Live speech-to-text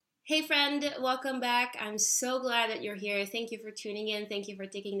Hey friend, welcome back. I'm so glad that you're here. Thank you for tuning in. Thank you for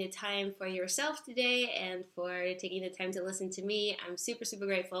taking the time for yourself today and for taking the time to listen to me. I'm super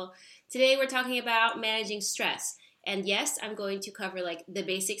grateful. Today we're talking about managing stress. And yes, I'm going to cover like the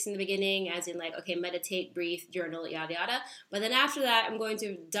basics in the beginning, as in like, okay, meditate, breathe, journal, yada yada. But then after that, I'm going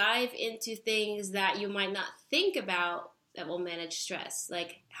to dive into things that you might not think about that will manage stress,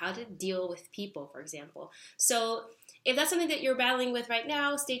 like how to deal with people, for example. So if that's something that you're battling with right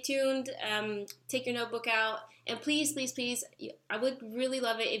now, stay tuned, take your notebook out, and please, I would really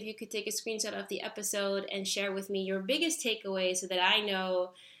love it if you could take a screenshot of the episode and share with me your biggest takeaway so that I know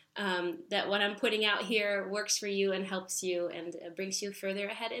that what I'm putting out here works for you and helps you and brings you further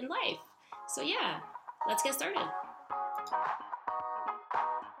ahead in life. So yeah, let's get started.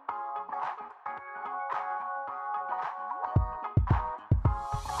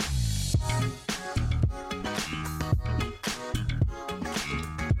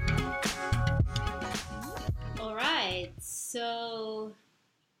 So,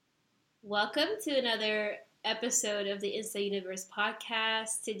 welcome to another episode of the Insta Universe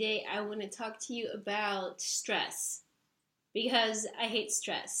podcast. Today, I want to talk to you about stress because I hate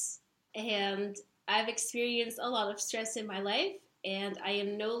stress and I've experienced a lot of stress in my life, and I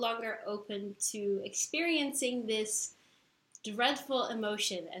am no longer open to experiencing this dreadful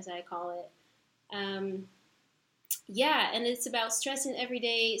emotion, as I call it. And it's about stress in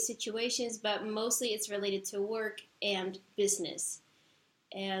everyday situations, but mostly it's related to work and business.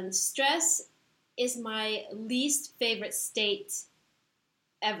 And stress is my least favorite state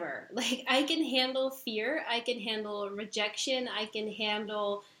ever. Like, I can handle fear, I can handle rejection, I can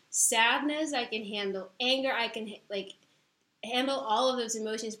handle sadness, I can handle anger, I can handle all of those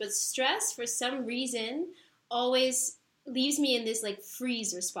emotions, but stress for some reason always leaves me in this like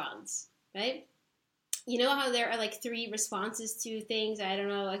freeze response, right? You know how there are like three responses to things? I don't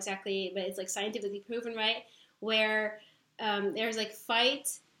know exactly, but it's like scientifically proven, right? Where there's like fight,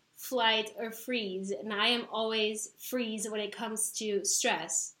 flight, or freeze. And I am always freeze when it comes to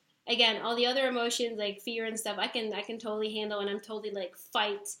stress. Again, all the other emotions like fear and stuff, I can totally handle, and I'm totally like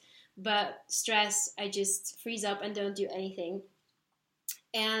fight. But stress, I just freeze up and don't do anything.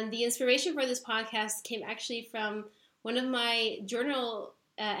 And the inspiration for this podcast came actually from one of my journal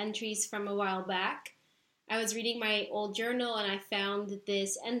entries from a while back. I was reading my old journal and I found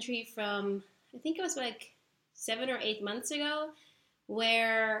this entry from, I think it was like 7 or 8 months ago,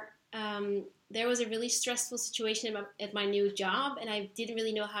 where there was a really stressful situation at my new job, and I didn't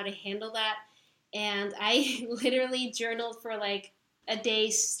really know how to handle that. And I literally journaled for like a day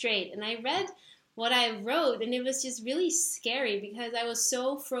straight, and I read what I wrote, and it was just really scary because I was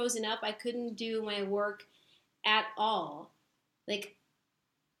so frozen up. I couldn't do my work at all. Like,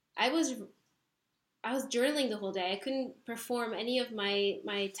 I was journaling the whole day. I couldn't perform any of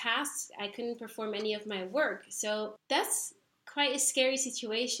my tasks. I couldn't perform any of my work. So that's quite a scary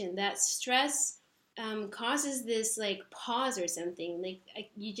situation. That stress causes this like pause or something. Like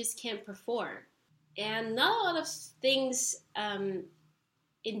you just can't perform. And not a lot of things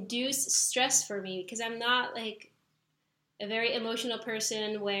induce stress for me because I'm not like a very emotional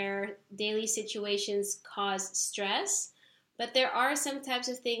person where daily situations cause stress. But there are some types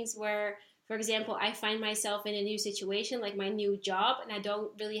of things where, for example, I find myself in a new situation, like my new job, and I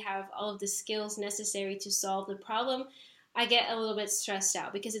don't really have all of the skills necessary to solve the problem. I get a little bit stressed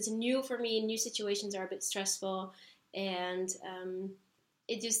out because it's new for me. New situations are a bit stressful, and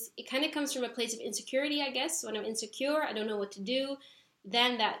it kind of comes from a place of insecurity, I guess. When I'm insecure, I don't know what to do.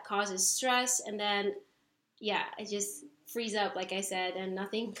 Then that causes stress, and then, I just freeze up, like I said, and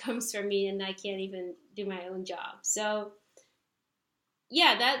nothing comes from me, and I can't even do my own job. So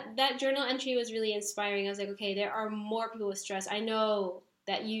that journal entry was really inspiring. I was like, okay, there are more people with stress. I know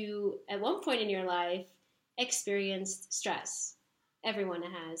that you, at one point in your life, experienced stress. Everyone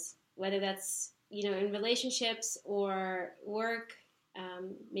has, whether that's, in relationships or work,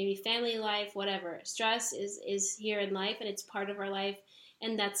 maybe family life, whatever. Stress is here in life, and it's part of our life,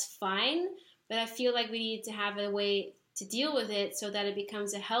 and that's fine. But I feel like we need to have a way to deal with it so that it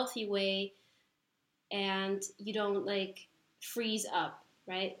becomes a healthy way and you don't like freeze up,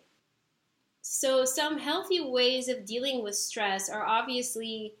 right? So some healthy ways of dealing with stress are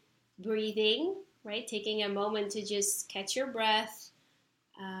obviously breathing, right? Taking a moment to just catch your breath,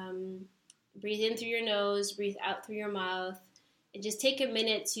 breathe in through your nose, breathe out through your mouth, and just take a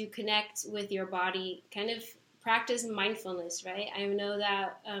minute to connect with your body, kind of practice mindfulness, right? I know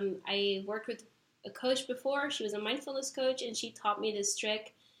that I worked with a coach before. She was a mindfulness coach, and she taught me this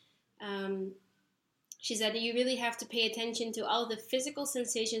trick. She said that you really have to pay attention to all the physical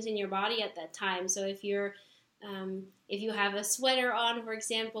sensations in your body at that time. So if you're If you have a sweater on, for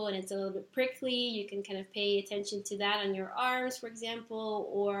example, and it's a little bit prickly, you can kind of pay attention to that on your arms, for example,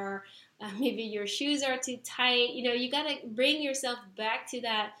 or maybe your shoes are too tight. You got to bring yourself back to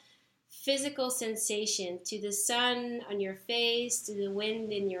that physical sensation, to the sun on your face, to the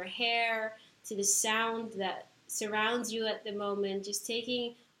wind in your hair, to the sound that surrounds you at the moment. Just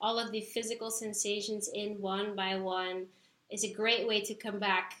taking all of the physical sensations in one by one is a great way to come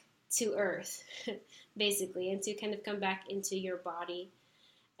back to earth, basically, and to kind of come back into your body.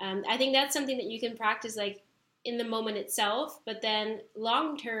 I think that's something that you can practice like in the moment itself, but then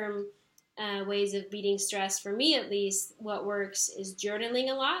long-term ways of beating stress, for me at least, what works is journaling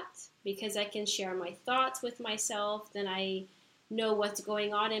a lot, because I can share my thoughts with myself, then I know what's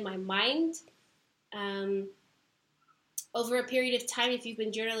going on in my mind. Over a period of time, if you've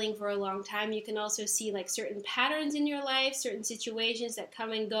been journaling for a long time, you can also see like certain patterns in your life, certain situations that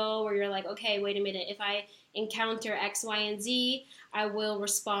come and go, where you're like, okay, wait a minute, if I encounter X, Y, and Z, I will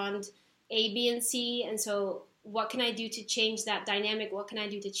respond A, B, and C. And so what can I do to change that dynamic? What can I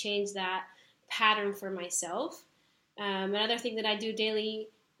do to change that pattern for myself? Another thing that I do daily,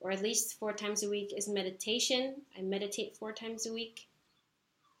 or at least 4 times a week, is meditation. I meditate 4 times a week.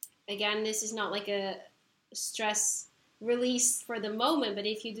 Again, this is not like a stress release for the moment, but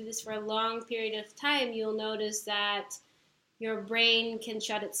if you do this for a long period of time, you'll notice that your brain can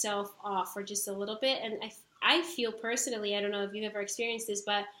shut itself off for just a little bit. And I feel personally, I don't know if you've ever experienced this,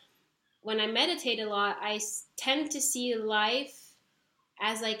 but when I meditate a lot, I tend to see life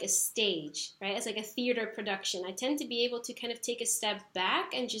as like a stage, right? As like a theater production. I tend to be able to kind of take a step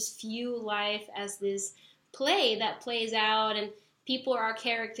back and just view life as this play that plays out, and people are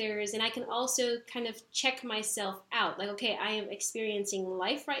characters, and I can also kind of check myself out. Like, okay, I am experiencing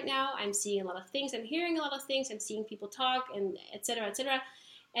life right now. I'm seeing a lot of things. I'm hearing a lot of things. I'm seeing people talk, and et cetera, et cetera.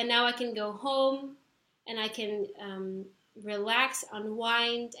 And now I can go home and I can relax,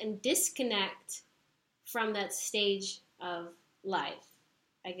 unwind, and disconnect from that stage of life,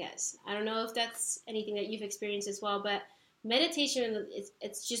 I guess. I don't know if that's anything that you've experienced as well, but meditation,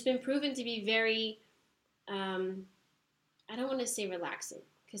 it's just been proven to be very, I don't want to say relaxing,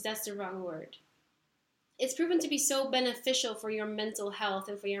 because that's the wrong word. It's proven to be so beneficial for your mental health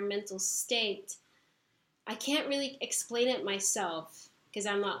and for your mental state. I can't really explain it myself, because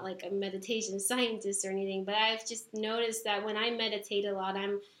I'm not like a meditation scientist or anything, but I've just noticed that when I meditate a lot,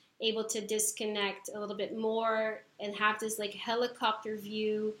 I'm able to disconnect a little bit more and have this like helicopter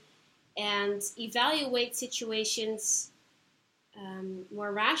view and evaluate situations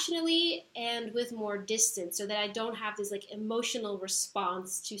more rationally and with more distance, so that I don't have this like emotional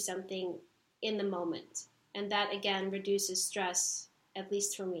response to something in the moment. And that again reduces stress, at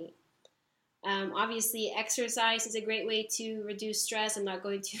least for me. Obviously, exercise is a great way to reduce stress. I'm not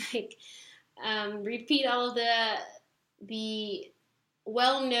going to repeat all of the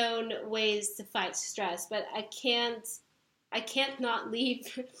well-known ways to fight stress, but I can't not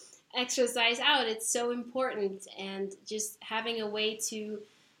leave exercise out. It's so important, and just having a way to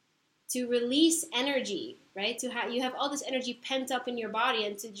release energy, right? You have all this energy pent up in your body,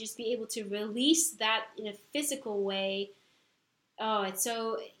 and to just be able to release that in a physical way. Oh, it's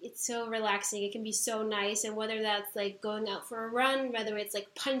so relaxing. It can be so nice. And whether that's like going out for a run, whether it's like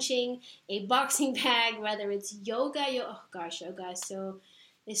punching a boxing bag, whether it's yoga, oh gosh, yoga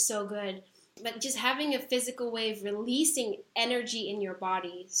is so good. But just having a physical way of releasing energy in your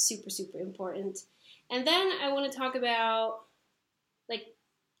body is super, super important. And then I want to talk about like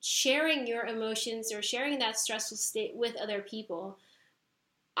sharing your emotions or sharing that stressful state with other people.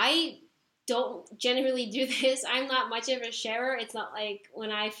 I don't generally do this. I'm not much of a sharer. It's not like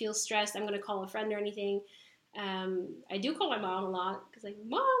when I feel stressed, I'm going to call a friend or anything. I do call my mom a lot, because like,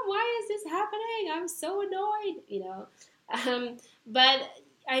 Mom, why is this happening? I'm so annoyed, But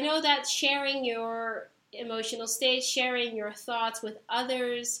I know that sharing your emotional state, sharing your thoughts with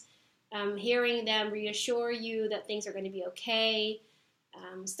others, hearing them reassure you that things are going to be okay,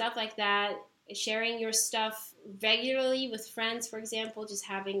 stuff like that. Sharing your stuff regularly with friends, for example, just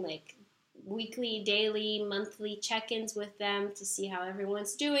having like weekly, daily, monthly check-ins with them to see how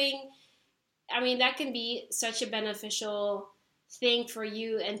everyone's doing. I mean, that can be such a beneficial thing for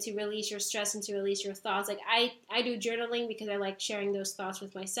you, and to release your stress and to release your thoughts. Like I do journaling because I like sharing those thoughts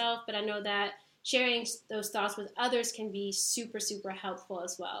with myself, but I know that sharing those thoughts with others can be super, super helpful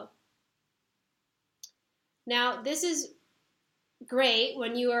as well. Now, this is great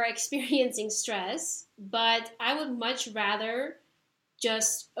when you are experiencing stress, but I would much rather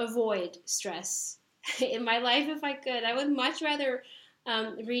just avoid stress in my life. If I could, I would much rather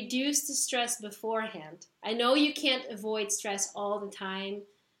reduce the stress beforehand. I know you can't avoid stress all the time.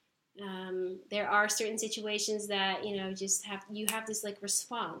 There are certain situations that, you have this like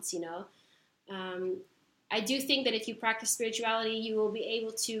response, I do think that if you practice spirituality, you will be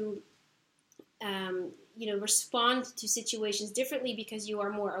able to, respond to situations differently because you are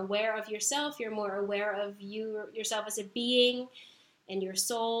more aware of yourself. You're more aware of yourself as a being and your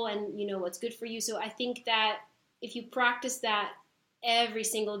soul and, what's good for you. So I think that if you practice that every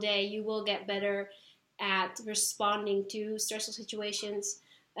single day, you will get better at responding to stressful situations.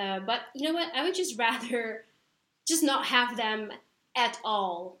 But you know what? I would just rather just not have them at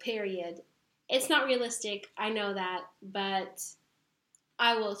all, period. It's not realistic, I know that, but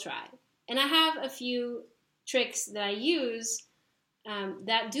I will try. And I have a few tricks that I use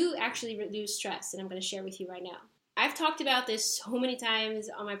that do actually reduce stress, and I'm going to share with you right now. I've talked about this so many times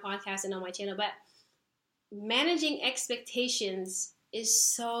on my podcast and on my channel, but managing expectations is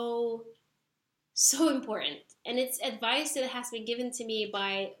so important. And it's advice that has been given to me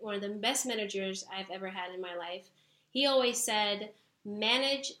by one of the best managers I've ever had in my life. He always said,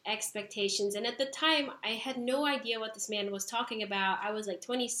 manage expectations. And at the time, I had no idea what this man was talking about. I was like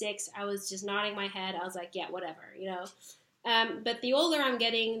 26. I was just nodding my head. I was like, yeah, whatever, But the older I'm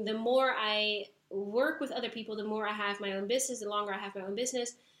getting, the more I work with other people, the more I have my own business, the longer I have my own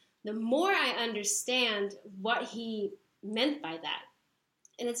business, the more I understand what he meant by that.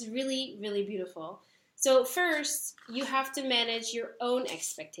 And it's really, really beautiful. So first, you have to manage your own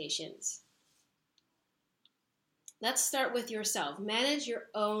expectations. Let's start with yourself. Manage your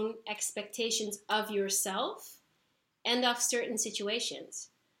own expectations of yourself and of certain situations.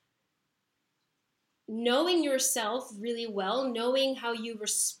 Knowing yourself really well, knowing how you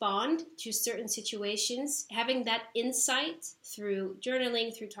respond to certain situations, having that insight through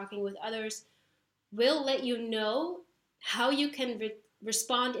journaling, through talking with others, will let you know how you can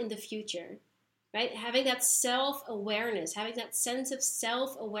respond in the future, right? Having that self-awareness, having that sense of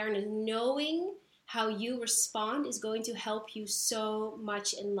self-awareness, knowing how you respond is going to help you so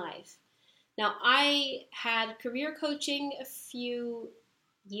much in life. Now, I had career coaching a few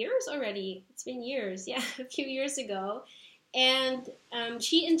years already. It's been years, yeah, a few years ago. And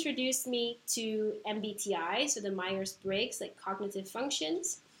she introduced me to MBTI, so the Myers-Briggs, like cognitive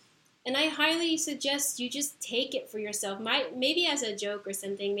functions. And I highly suggest you just take it for yourself. Maybe as a joke or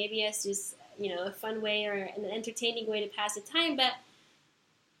something, maybe as just, a fun way or an entertaining way to pass the time, but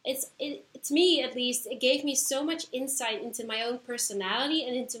to me, at least, it gave me so much insight into my own personality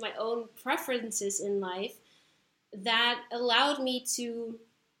and into my own preferences in life that allowed me to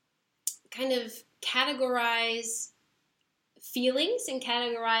kind of categorize feelings and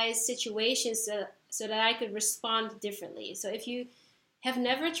categorize situations so that I could respond differently. So if you have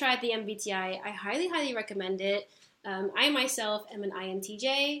never tried the MBTI, I highly, highly recommend it. I myself am an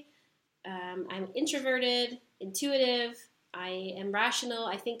INTJ. I'm introverted, intuitive, I am rational,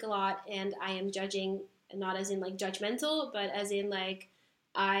 I think a lot, and I am judging, not as in like judgmental, but as in like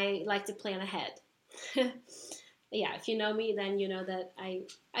I like to plan ahead. Yeah, if you know me, then you know that I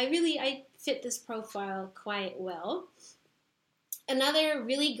fit this profile quite well. Another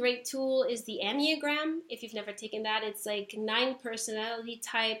really great tool is the Enneagram. If you've never taken that, it's like 9 personality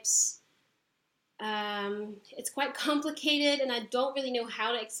types. It's quite complicated, and I don't really know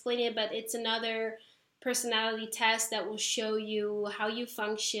how to explain it, but it's another personality test that will show you how you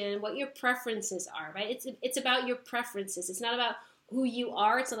function, what your preferences are, right? It's about your preferences. It's not about who you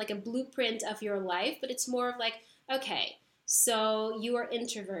are. It's not like a blueprint of your life, but it's more of like, okay, so you are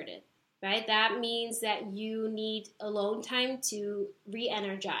introverted, right? That means that you need alone time to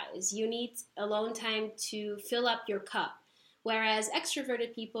re-energize. You need alone time to fill up your cup. Whereas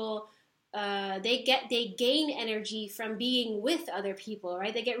extroverted people, they gain energy from being with other people,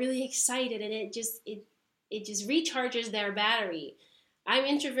 right? They get really excited, and it just recharges their battery. I'm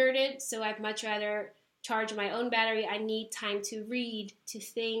introverted, so I'd much rather charge my own battery. I need time to read, to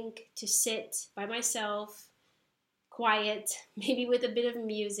think, to sit by myself, quiet, maybe with a bit of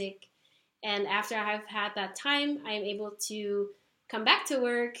music. And after I've had that time, I'm able to come back to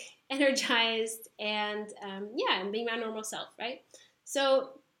work energized and being my normal self, right?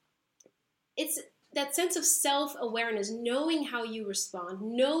 So it's that sense of self-awareness, knowing how you respond,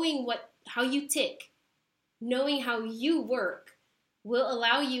 knowing how you tick, knowing how you work will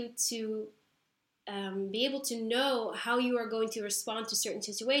allow you to be able to know how you are going to respond to certain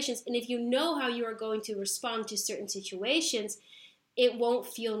situations. And if you know how you are going to respond to certain situations, it won't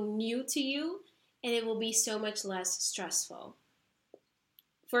feel new to you, and it will be so much less stressful.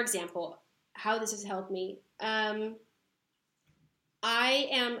 For example, how this has helped me. I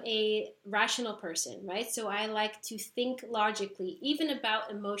am a rational person, right? So I like to think logically. Even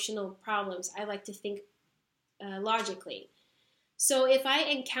about emotional problems, I like to think logically. So if I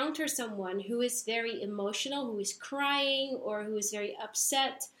encounter someone who is very emotional, who is crying, or who is very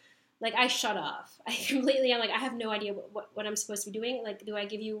upset, like I shut off. I'm like, I have no idea what I'm supposed to be doing. Like, do I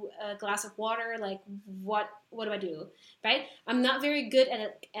give you a glass of water? Like, what do I do? Right? I'm not very good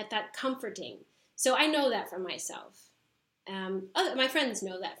at that comforting. So I know that for myself. My friends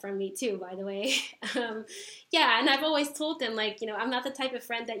know that from me too, by the way. Yeah, and I've always told them, like, I'm not the type of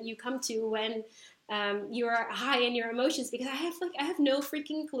friend that you come to when you are high in your emotions, because I have no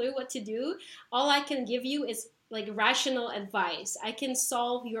freaking clue what to do. All I can give you is like rational advice. I can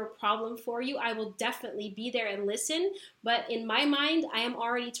solve your problem for you. I will definitely be there and listen, but in my mind, I am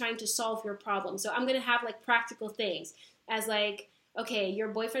already trying to solve your problem. So I'm gonna have like practical things, as like, okay, your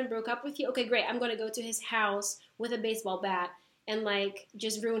boyfriend broke up with you. Okay, great. I'm gonna go to his house with a baseball bat and like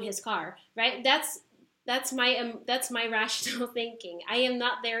just ruin his car, right? That's my rational thinking. I am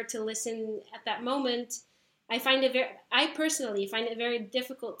not there to listen at that moment. I personally find it very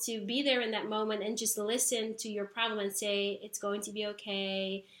difficult to be there in that moment and just listen to your problem and say it's going to be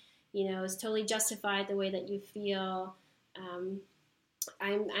okay. It's totally justified the way that you feel.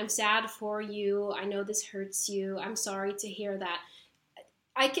 I'm sad for you. I know this hurts you. I'm sorry to hear that.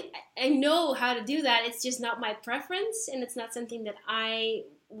 I know how to do that. It's just not my preference, and it's not something that I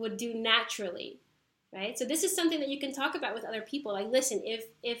would do naturally, right? So this is something that you can talk about with other people. Like, listen,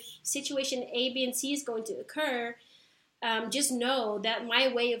 if situation A, B, and C is going to occur, just know that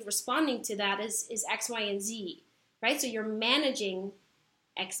my way of responding to that is X, Y, and Z, right? So you're managing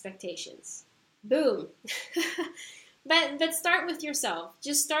expectations. Boom. But start with yourself.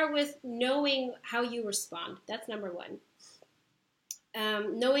 Just start with knowing how you respond. That's number one.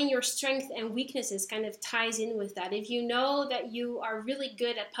 Knowing your strengths and weaknesses kind of ties in with that. If you know that you are really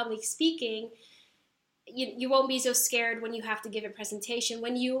good at public speaking, you won't be so scared when you have to give a presentation.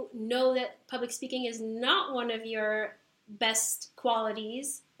 When you know that public speaking is not one of your best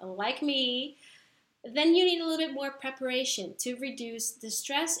qualities, like me, then you need a little bit more preparation to reduce the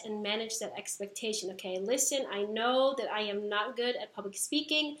stress and manage that expectation. Okay, listen, I know that I am not good at public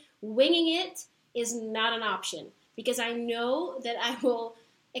speaking. Winging it is not an option, because I know that I will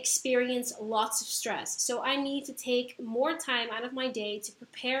experience lots of stress. So I need to take more time out of my day to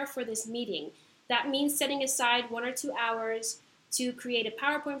prepare for this meeting. That means setting aside 1 or 2 hours to create a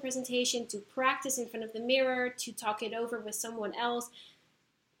PowerPoint presentation, to practice in front of the mirror, to talk it over with someone else.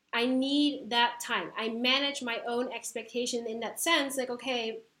 I need that time. I manage my own expectation in that sense. Like,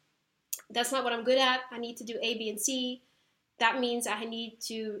 okay, that's not what I'm good at. I need to do A, B, and C. That means I need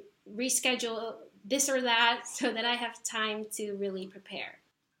to reschedule this or that so that I have time to really prepare.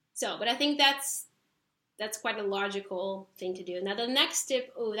 So, but I think that's quite a logical thing to do. Now the next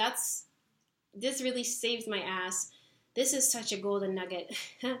tip, this really saves my ass. This is such a golden nugget.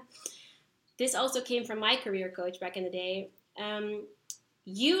 This also came from my career coach back in the day.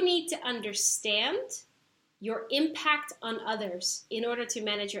 You need to understand your impact on others in order to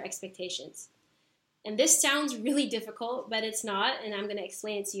manage your expectations. And this sounds really difficult, but it's not, and I'm going to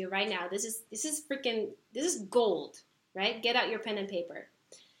explain it to you right now. This is gold, right? Get out your pen and paper.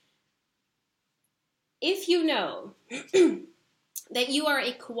 If you know that you are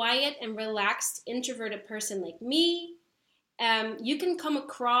a quiet and relaxed introverted person like me, you can come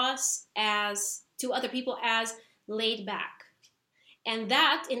across to other people as laid back. And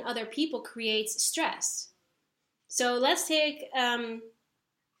that in other people creates stress. So let's take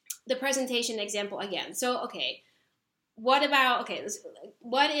the presentation example again. So, what if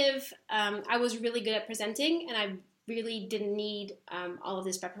I was really good at presenting and I really didn't need all of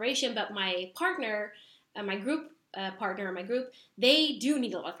this preparation, but my partner, my group partner in my group, they do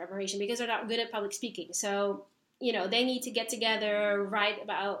need a lot of preparation because they're not good at public speaking. So, they need to get together, write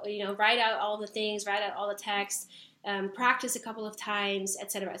out all the things, write out all the text, practice a couple of times,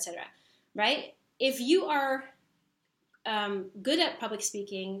 etc., right? If you are good at public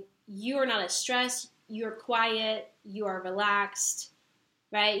speaking, you are not as stressed, you're quiet, you are relaxed,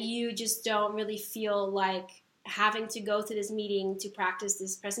 right? You just don't really feel like having to go to this meeting to practice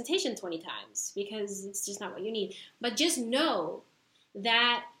this presentation 20 times because it's just not what you need. But just know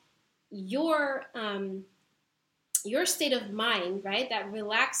that your state of mind, right, that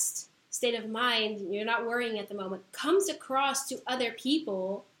relaxed state of mind, you're not worrying at the moment, comes across to other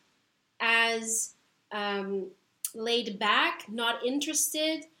people as laid back, not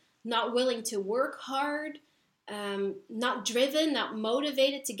interested, not willing to work hard, not driven, not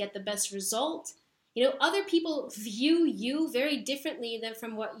motivated to get the best result. Other people view you very differently than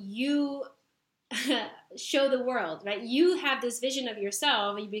from what you show the world, right? You have this vision of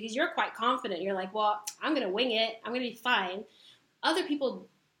yourself because you're quite confident. You're like, well, I'm going to wing it. I'm going to be fine. Other people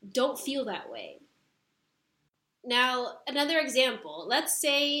don't feel that way. Now, another example. Let's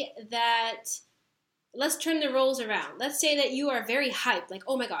turn the roles around. Let's say that you are very hyped, like,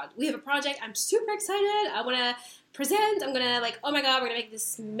 oh my god, we have a project, I'm super excited, I want to present, I'm going to like, oh my god, we're going to make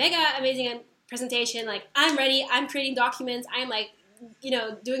this mega amazing presentation, like, I'm ready, I'm creating documents, I'm like,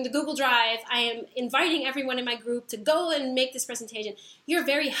 doing the Google Drive, I am inviting everyone in my group to go and make this presentation. You're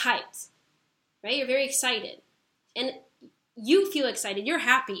very hyped, right? You're very excited. And you feel excited, you're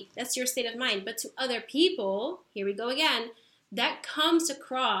happy, that's your state of mind. But to other people, here we go again, that comes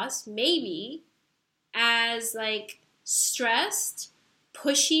across maybe as like stressed,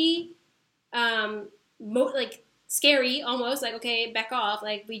 pushy, like scary almost, like, okay, back off,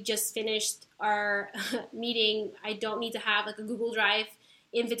 like we just finished our meeting, I don't need to have like a Google Drive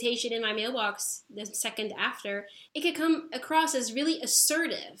invitation in my mailbox the second after. It could come across as really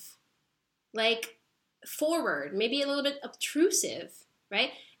assertive, like forward, maybe a little bit obtrusive,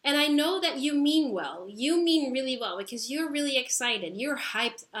 right? And I know that you mean well, you mean really well, because you're really excited, you're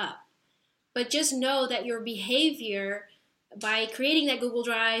hyped up. But just know that your behavior by creating that Google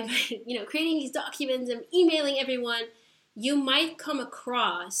Drive, creating these documents and emailing everyone, you might come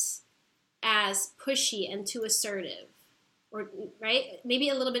across as pushy and too assertive, or right? Maybe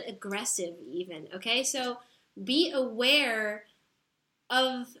a little bit aggressive even, okay? So be aware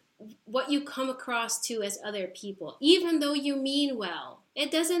of what you come across to as other people, even though you mean well.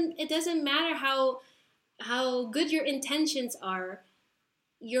 It doesn't matter how good your intentions are.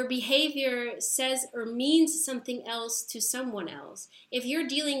 Your behavior says or means something else to someone else. If you're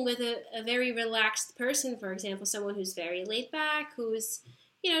dealing with a very relaxed person, for example, someone who's very laid back, who's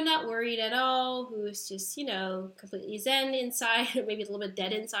not worried at all, who's just completely zen inside, or maybe a little bit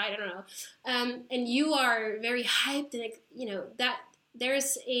dead inside, I don't know, and you are very hyped, and that there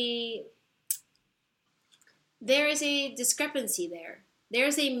is a discrepancy there.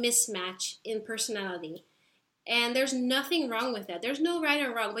 There's a mismatch in personality. And there's nothing wrong with that. There's no right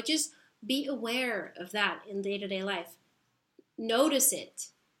or wrong, but just be aware of that in day-to-day life. Notice it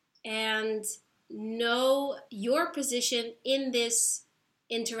and know your position in this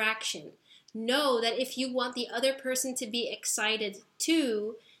interaction. Know that if you want the other person to be excited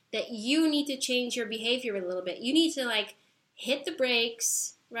too, that you need to change your behavior a little bit. You need to like hit the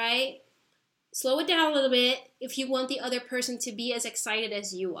brakes, right? Slow it down a little bit if you want the other person to be as excited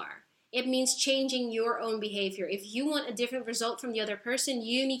as you are. It means changing your own behavior. If you want a different result from the other person,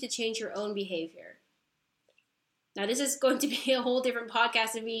 you need to change your own behavior. Now, this is going to be a whole different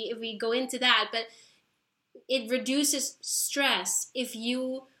podcast if we go into that, but it reduces stress if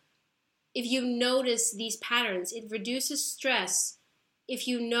you notice these patterns. It reduces stress if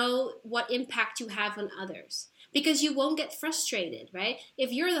you know what impact you have on others. Because you won't get frustrated, right?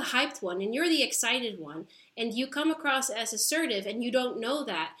 If you're the hyped one and you're the excited one and you come across as assertive and you don't know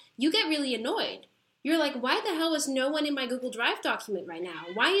that, you get really annoyed. You're like, why the hell is no one in my Google Drive document right now?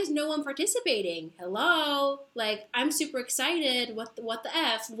 Why is no one participating? Hello? Like, I'm super excited. What the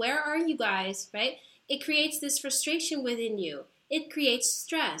F? Where are you guys, right? It creates this frustration within you. It creates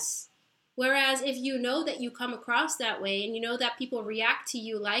stress. Whereas if you know that you come across that way and you know that people react to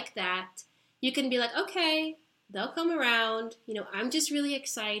you like that, you can be like, okay, they'll come around. I'm just really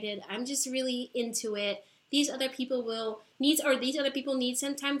excited. I'm just really into it. These other people need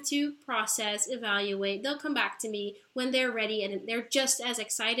some time to process, evaluate. They'll come back to me when they're ready and they're just as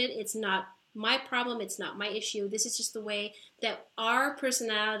excited. It's not my problem. It's not my issue. This is just the way that our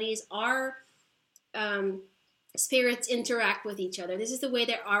personalities, our spirits interact with each other. This is the way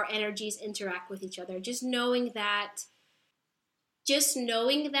that our energies interact with each other. Just knowing that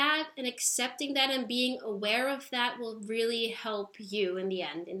and accepting that and being aware of that will really help you in the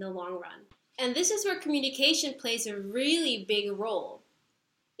end, in the long run. And this is where communication plays a really big role.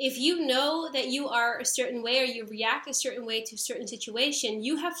 If you know that you are a certain way or you react a certain way to a certain situation,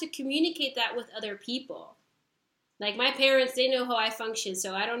 you have to communicate that with other people. Like my parents, they know how I function,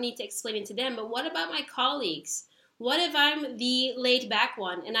 so I don't need to explain it to them. But what about my colleagues? What if I'm the laid back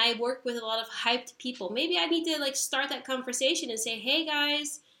one and I work with a lot of hyped people? Maybe I need to start that conversation and say, hey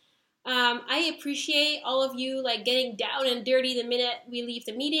guys, I appreciate all of you getting down and dirty the minute we leave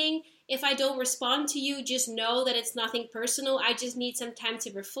the meeting. If I don't respond to you, just know that it's nothing personal. I just need some time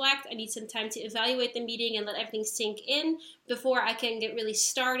to reflect. I need some time to evaluate the meeting and let everything sink in before I can get really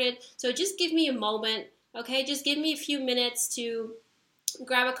started. So just give me a moment, okay? Just give me a few minutes to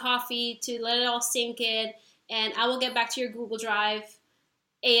grab a coffee, to let it all sink in, and I will get back to your Google Drive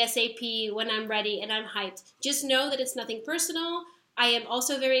ASAP when I'm ready and I'm hyped. Just know that it's nothing personal. I am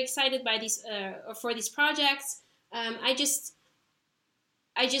also very excited by for these projects. I just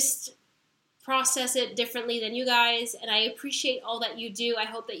process it differently than you guys, and I appreciate all that you do. I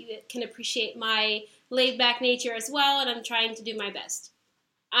hope that you can appreciate my laid back nature as well, and I'm trying to do my best.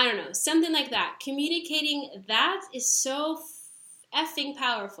 I don't know, something like that. Communicating that is so effing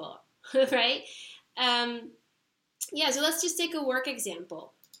powerful, right? So let's just take a work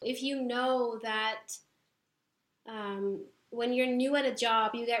example. If you know that when you're new at a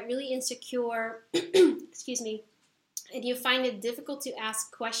job, you get really insecure, excuse me, and you find it difficult to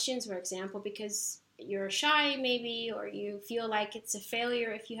ask questions, for example, because you're shy maybe, or you feel like it's a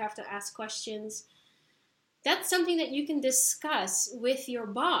failure if you have to ask questions, that's something that you can discuss with your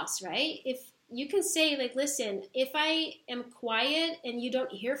boss, right? If you can say, like, listen, if I am quiet and you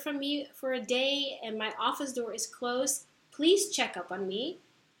don't hear from me for a day and my office door is closed, please check up on me.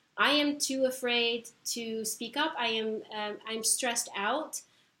 I am too afraid to speak up. I'm stressed out.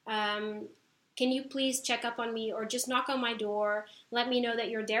 Can you please check up on me, or just knock on my door? Let me know that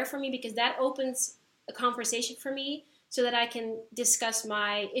you're there for me, because that opens a conversation for me so that I can discuss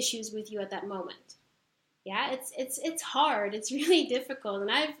my issues with you at that moment. Yeah, it's hard. It's really difficult,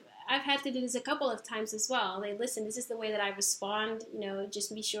 and I've had to do this a couple of times as well. Like, listen, this is the way that I respond.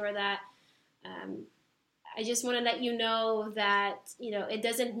 Just be sure that I just want to let you know that it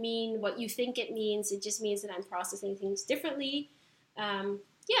doesn't mean what you think it means. It just means that I'm processing things differently.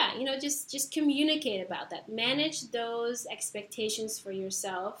 Just communicate about that. Manage those expectations for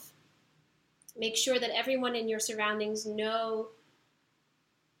yourself. Make sure that everyone in your surroundings know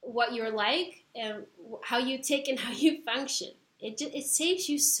what you're like and how you tick and how you function. It saves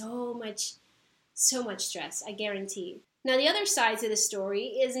you so much stress, I guarantee. Now, the other side to the story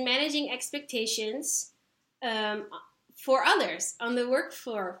is managing expectations for others on the work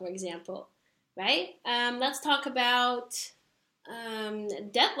floor, for example, right? Let's talk about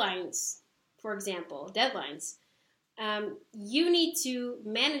deadlines, for example. Deadlines. You need to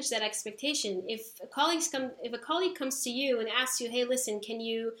manage that expectation. If a colleague comes to you and asks you, hey, listen, can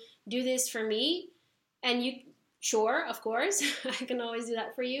you do this for me? And you, sure, of course, I can always do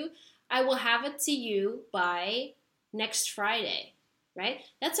that for you. I will have it to you by next Friday, right?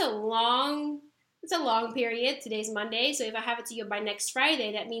 That's a long period. Today's Monday. So if I have it to you by next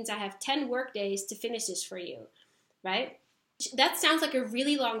Friday, that means I have 10 work days to finish this for you, right? That sounds like a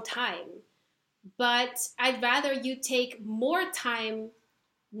really long time. But I'd rather you take more time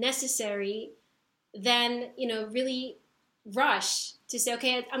necessary than, really rush to say,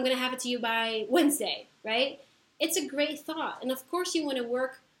 okay, I'm going to have it to you by Wednesday, right? It's a great thought. And of course you want to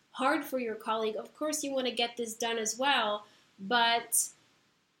work hard for your colleague. Of course you want to get this done as well. But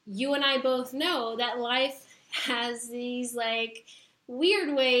you and I both know that life has these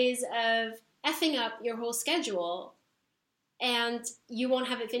weird ways of effing up your whole schedule. And you won't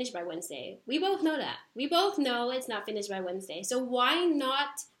have it finished by Wednesday. We both know that. We both know it's not finished by Wednesday. So why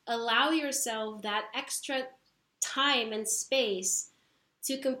not allow yourself that extra time and space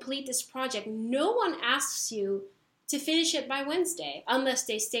to complete this project? No one asks you to finish it by Wednesday, unless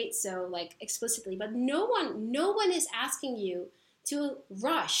they state so explicitly. But no one is asking you to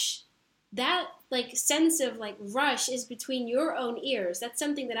rush. That sense of rush is between your own ears. That's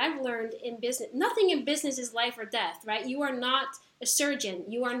something that I've learned in business. Nothing in business is life or death, right? You are not a surgeon.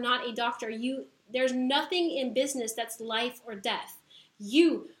 You are not a doctor. There's nothing in business that's life or death.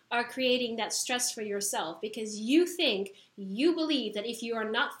 You are creating that stress for yourself because you believe that if you are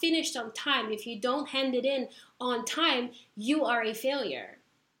not finished on time, if you don't hand it in on time, you are a failure.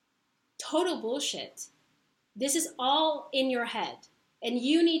 Total bullshit. This is all in your head. And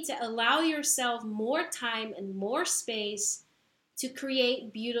you need to allow yourself more time and more space to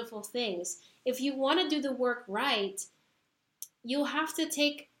create beautiful things. If you want to do the work right, you have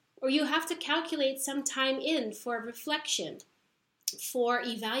to calculate some time in for reflection, for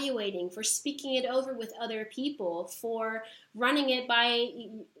evaluating, for speaking it over with other people, for running it by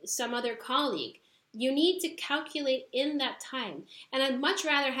some other colleague. You need to calculate in that time. And I'd much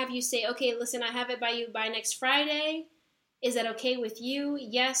rather have you say, okay, listen, I have it by next Friday. Is that okay with you?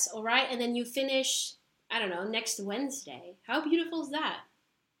 Yes, all right. And then you finish, I don't know, next Wednesday. How beautiful is that?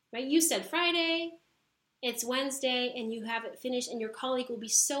 Right? You said Friday, it's Wednesday, and you have it finished, and your colleague will be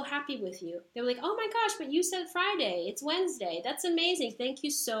so happy with you. They're like, oh my gosh, but you said Friday. It's Wednesday. That's amazing. Thank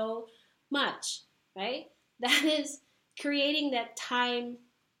you so much, right? That is creating that time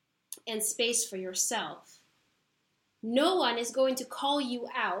and space for yourself. No one is going to call you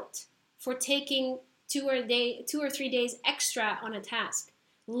out for taking 2 or 3 days extra on a task.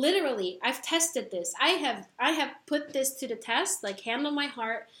 Literally, I've tested this. I have put this to the test, hand on my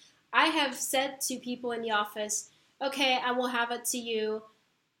heart. I have said to people in the office, okay, I will have it to you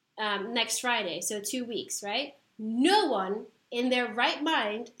next Friday, so 2 weeks, right? No one in their right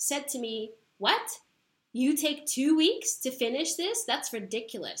mind said to me, what? You take 2 weeks to finish this? That's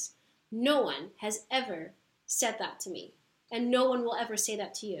ridiculous. No one has ever said that to me. And no one will ever say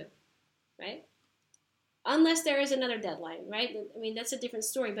that to you, right? Unless there is another deadline, right? I mean, that's a different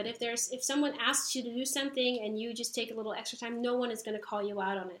story. But if someone asks you to do something and you just take a little extra time, no one is going to call you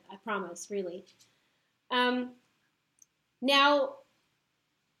out on it. I promise, really. Now,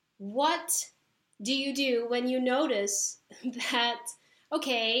 what do you do when you notice that,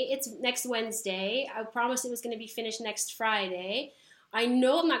 okay, it's next Wednesday. I promised it was going to be finished next Friday. I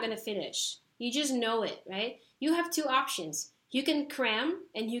know I'm not going to finish. You just know it, right? You have two options. You can cram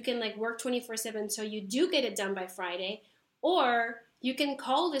and you can like work 24/7 so you do get it done by Friday, or you can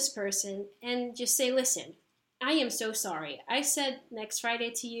call this person and just say, listen, I am so sorry. I said next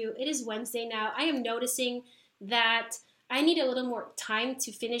Friday to you. It is Wednesday now. I am noticing that I need a little more time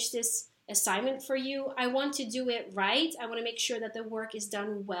to finish this assignment for you. I want to do it right. I want to make sure that the work is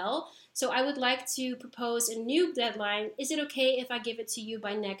done well. So I would like to propose a new deadline. Is it okay if I give it to you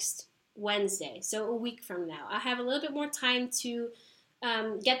by next Wednesday? So a week from now. I have a little bit more time to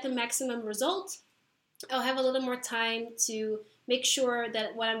get the maximum result. I'll have a little more time to make sure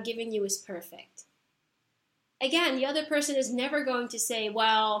that what I'm giving you is perfect. Again, the other person is never going to say,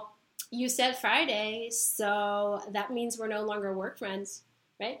 well, you said Friday, so that means we're no longer work friends,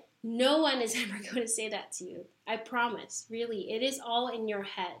 right? No one is ever going to say that to you. I promise, really. It is all in your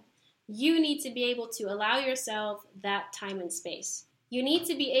head. You need to be able to allow yourself that time and space. You need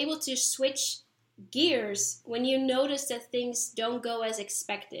to be able to switch gears when you notice that things don't go as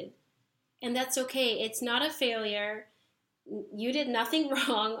expected. And that's okay. It's not a failure. You did nothing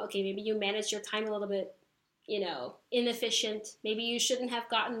wrong. Okay, maybe you managed your time a little bit, inefficient. Maybe you shouldn't have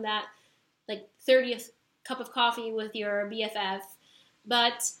gotten that 30th cup of coffee with your BFF.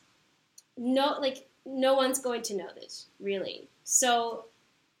 But no one's going to know this, really. So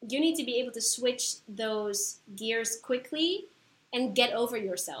you need to be able to switch those gears quickly and get over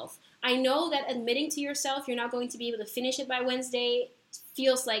yourself. I know that admitting to yourself you're not going to be able to finish it by Wednesday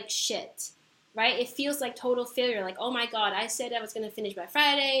feels like shit, right? It feels like total failure. Like, oh my God, I said I was going to finish by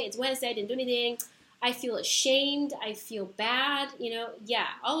Friday. It's Wednesday. I didn't do anything. I feel ashamed. I feel bad. Yeah,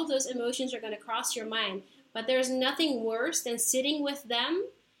 all of those emotions are going to cross your mind. But there's nothing worse than sitting with them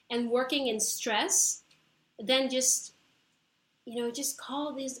and working in stress than just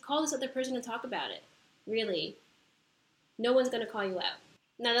call this other person and talk about it. Really. No one's going to call you out.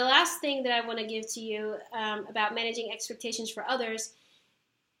 Now, the last thing that I want to give to you about managing expectations for others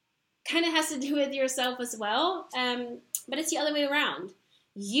kind of has to do with yourself as well, but it's the other way around.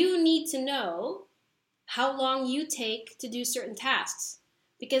 You need to know how long you take to do certain tasks,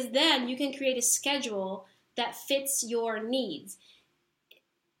 because then you can create a schedule that fits your needs.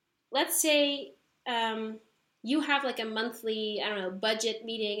 Let's say you have a monthly, budget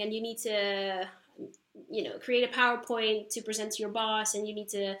meeting, and you need to create a PowerPoint to present to your boss, and you need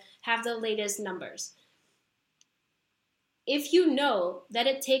to have the latest numbers. If you know that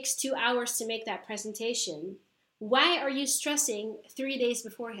it takes 2 hours to make that presentation, why are you stressing 3 days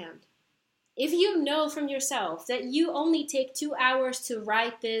beforehand? If you know from yourself that you only take 2 hours to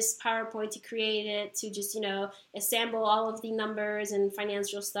write this PowerPoint, to create it, to just, assemble all of the numbers and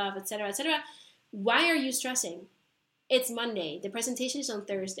financial stuff, etc., why are you stressing? It's Monday. The presentation is on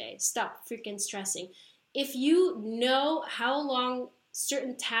Thursday. Stop freaking stressing. If you know how long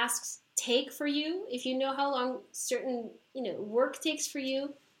certain tasks take for you, if you know how long certain, work takes for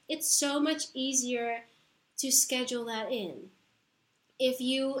you, it's so much easier to schedule that in. If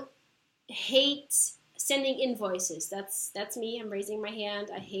you hate sending invoices, that's me. I'm raising my hand.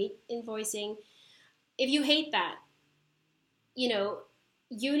 I hate invoicing. If you hate that, you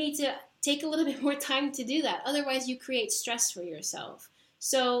need to take a little bit more time to do that. Otherwise, you create stress for yourself.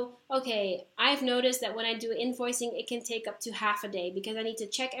 So, okay, I've noticed that when I do invoicing, it can take up to half a day because I need to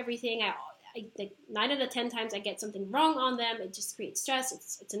check everything. I 9 out of 10 times I get something wrong on them. It just creates stress.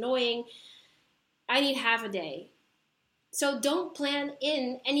 It's annoying. I need half a day. So don't plan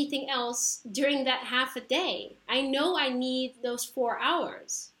in anything else during that half a day. I know I need those 4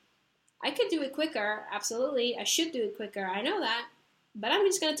 hours. I could do it quicker, absolutely. I should do it quicker, I know that. But I'm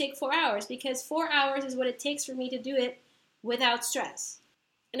just going to take 4 hours because 4 hours is what it takes for me to do it without stress.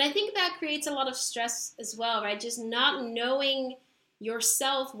 And I think that creates a lot of stress as well, right? Just not knowing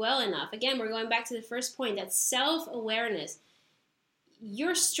yourself well enough. Again, we're going back to the first point, that self-awareness.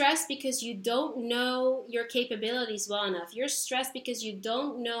 You're stressed because you don't know your capabilities well enough. You're stressed because you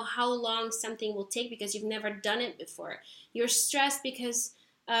don't know how long something will take because you've never done it before. You're stressed because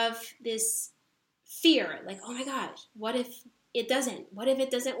of this fear, like, oh my gosh, what if it doesn't? What if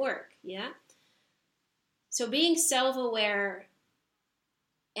it doesn't work? Yeah? So being self-aware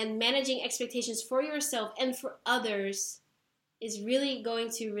and managing expectations for yourself and for others is really going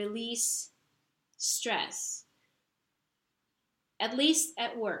to release stress, at least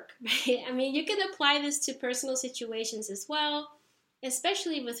at work, right? I mean, you can apply this to personal situations as well,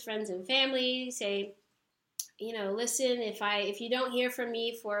 especially with friends and family. Say, listen, if you don't hear from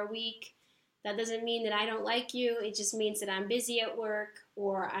me for a week, that doesn't mean that I don't like you. It just means that I'm busy at work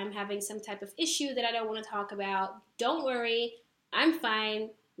or I'm having some type of issue that I don't want to talk about. Don't worry, I'm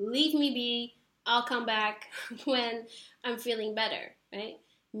fine. Leave me be. I'll come back when I'm feeling better, right?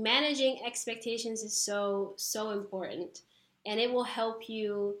 Managing expectations is so, so important, and it will help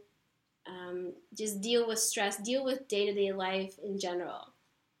you just deal with stress, deal with day-to-day life in general.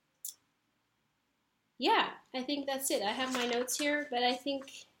 Yeah, I think that's it. I have my notes here, but I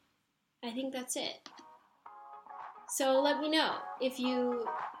think that's it. So let me know if you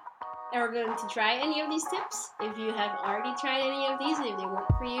are going to try any of these tips, if you have already tried any of these, and if they work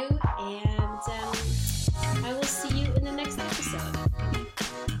for you. And I will see you in the next episode.